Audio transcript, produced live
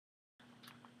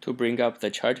To bring up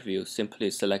the chart view, simply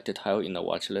select a tile in the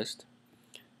watch list.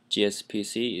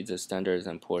 GSPC is the Standards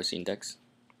and Poor's Index.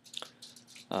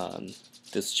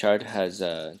 This chart has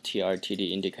a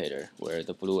TRTD indicator where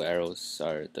the blue arrows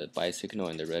are the buy signal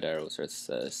and the red arrows are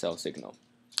the sell signal.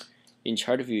 In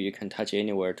chart view, you can touch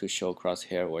anywhere to show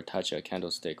crosshair or touch a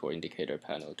candlestick or indicator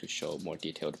panel to show more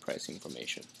detailed price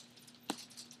information.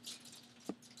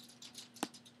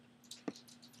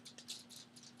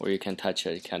 Or you can touch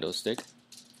a candlestick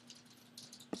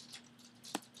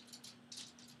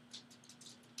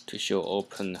to show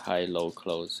open, high, low,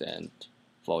 close, and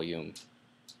volume,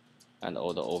 and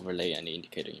all the overlay and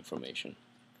indicator information.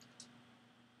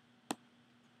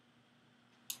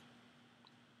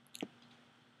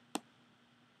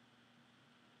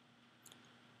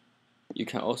 You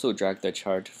can also drag the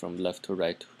chart from left to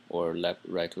right or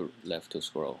right to left to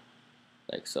scroll,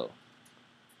 like so,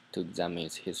 to examine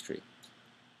its history.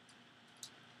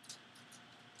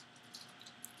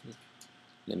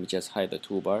 Let me just hide the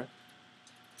toolbar.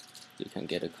 You can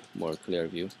get a more clear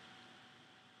view.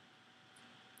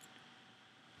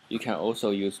 You can also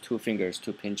use two fingers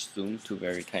to pinch zoom to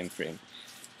vary time frame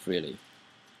freely.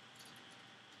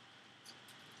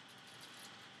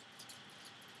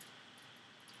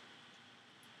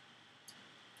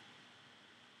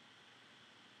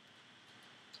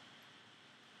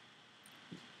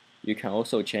 You can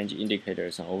also change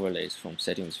indicators and overlays from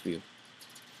settings view.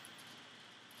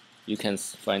 You can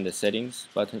find the settings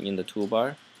button in the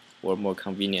toolbar or more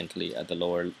conveniently at the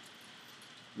lower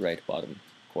right bottom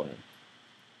corner.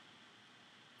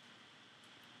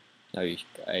 Now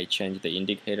I change the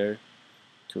indicator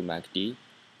to MACD,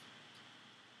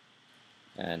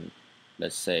 and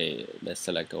let's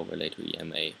select overlay to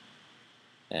EMA,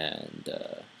 and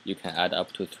you can add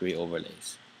up to 3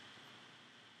 overlays.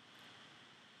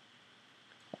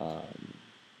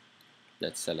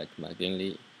 Let's select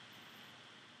McGinley,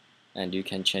 and you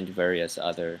can change various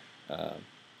other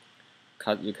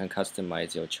you can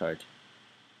customize your chart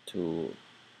to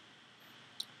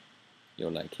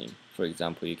your liking. For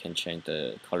example, you can change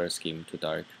the color scheme to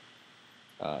dark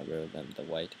rather than the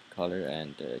white color,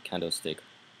 and candlestick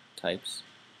types.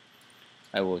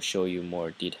 I will show you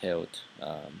more detailed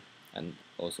and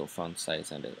also font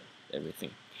size and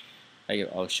everything.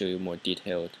 I'll show you more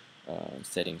detailed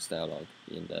settings dialog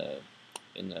in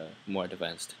the more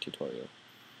advanced tutorial.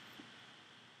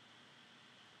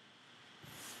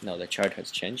 Now the chart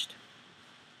has changed.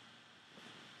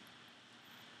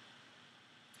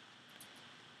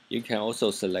 You can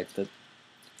also select the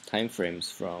time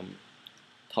frames from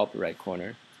top right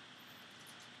corner.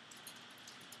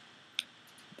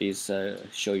 These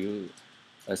show you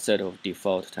a set of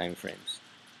default time frames.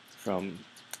 From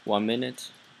 1 minute,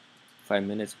 5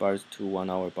 minutes bars to 1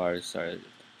 hour bars are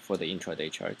for the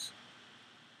intraday charts.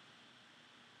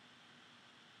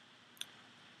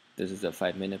 This is a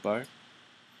 5-minute bar.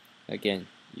 Again,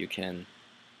 you can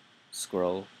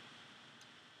scroll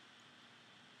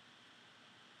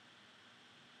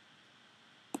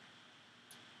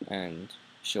and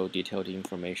show detailed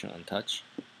information on touch.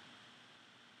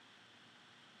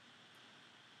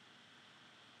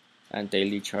 And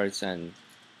daily charts and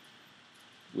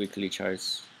weekly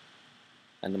charts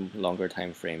and the longer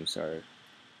time frames are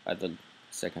at the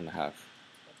second half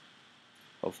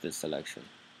of this selection.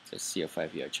 Let's see a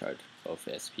 5-year chart of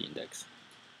SP index.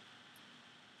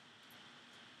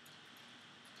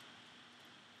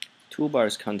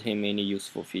 Toolbars contain many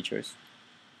useful features,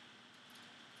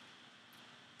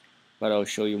 but I'll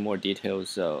show you more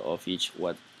details of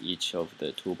what each of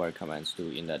the toolbar commands do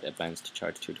in that advanced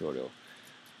chart tutorial.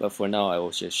 But for now, I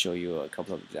will just show you a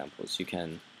couple of examples. You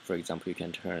can, for example, you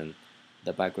can turn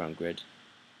the background grid,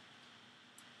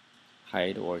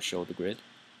 hide or show the grid,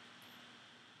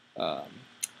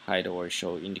 hide or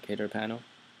show indicator panel.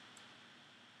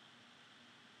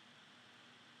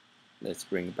 Let's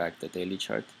bring back the daily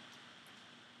chart.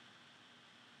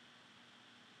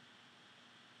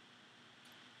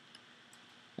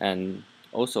 And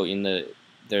also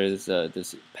there is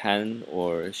this pan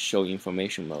or show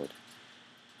information mode.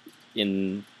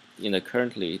 In the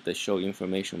currently, the show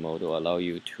information mode will allow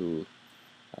you to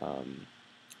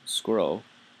scroll.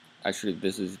 Actually,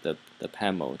 this is the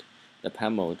pan mode. The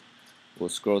pan mode will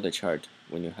scroll the chart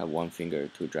when you have one finger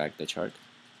to drag the chart.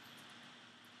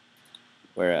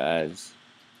 Whereas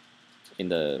in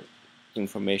the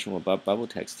information or bubble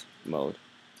text mode,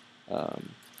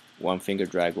 one finger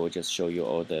drag will just show you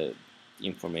all the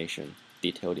information,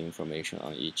 detailed information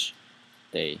on each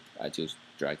day as you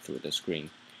drag through the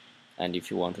screen. And if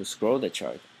you want to scroll the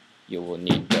chart, you will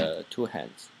need 2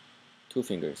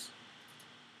 fingers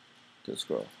to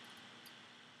scroll.